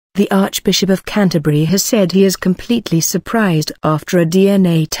The Archbishop of Canterbury has said he is completely surprised after a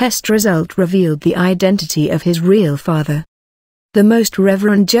DNA test result revealed the identity of his real father. The Most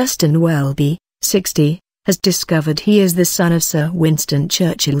Reverend Justin Welby, 60, has discovered he is the son of Sir Winston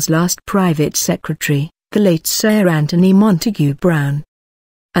Churchill's last private secretary, the late Sir Anthony Montague Browne.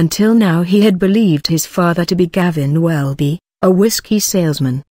 Until now he had believed his father to be Gavin Welby, a whisky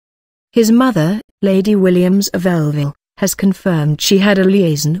salesman. His mother, Lady Williams of Elvel, has confirmed she had a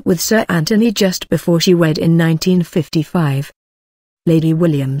liaison with Sir Anthony just before she wed in 1955. Lady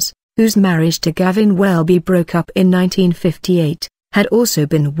Williams, whose marriage to Gavin Welby broke up in 1958, had also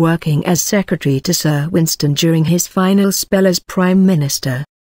been working as secretary to Sir Winston during his final spell as Prime Minister.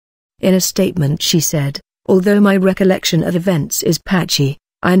 In a statement she said, "Although my recollection of events is patchy,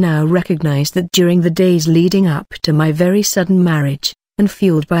 I now recognize that during the days leading up to my very sudden marriage, and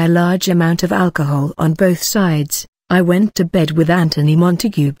fueled by a large amount of alcohol on both sides, I went to bed with Anthony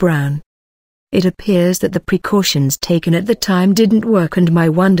Montague Browne. It appears that the precautions taken at the time didn't work and my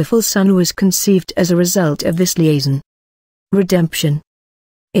wonderful son was conceived as a result of this liaison." Redemption.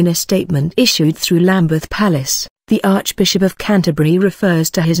 In a statement issued through Lambeth Palace, the Archbishop of Canterbury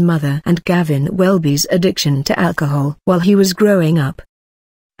refers to his mother and Gavin Welby's addiction to alcohol while he was growing up.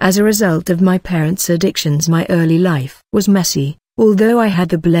 "As a result of my parents' addictions, my early life was messy, although I had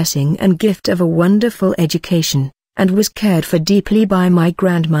the blessing and gift of a wonderful education, and was cared for deeply by my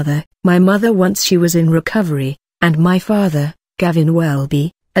grandmother, my mother once she was in recovery, and my father, Gavin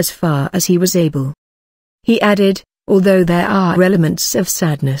Welby, as far as he was able." He added, "Although there are elements of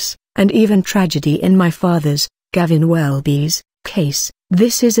sadness, and even tragedy in my father's, Gavin Welby's, case,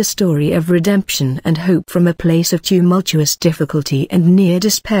 this is a story of redemption and hope from a place of tumultuous difficulty and near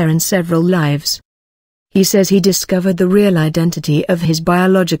despair in several lives." He says he discovered the real identity of his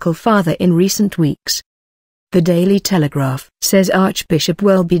biological father in recent weeks. The Daily Telegraph says Archbishop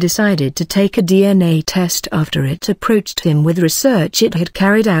Welby decided to take a DNA test after it approached him with research it had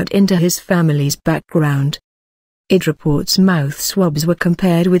carried out into his family's background. It reports mouth swabs were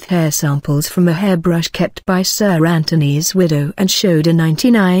compared with hair samples from a hairbrush kept by Sir Anthony's widow and showed a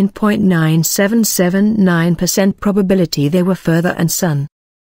 99.9779% probability they were father and son.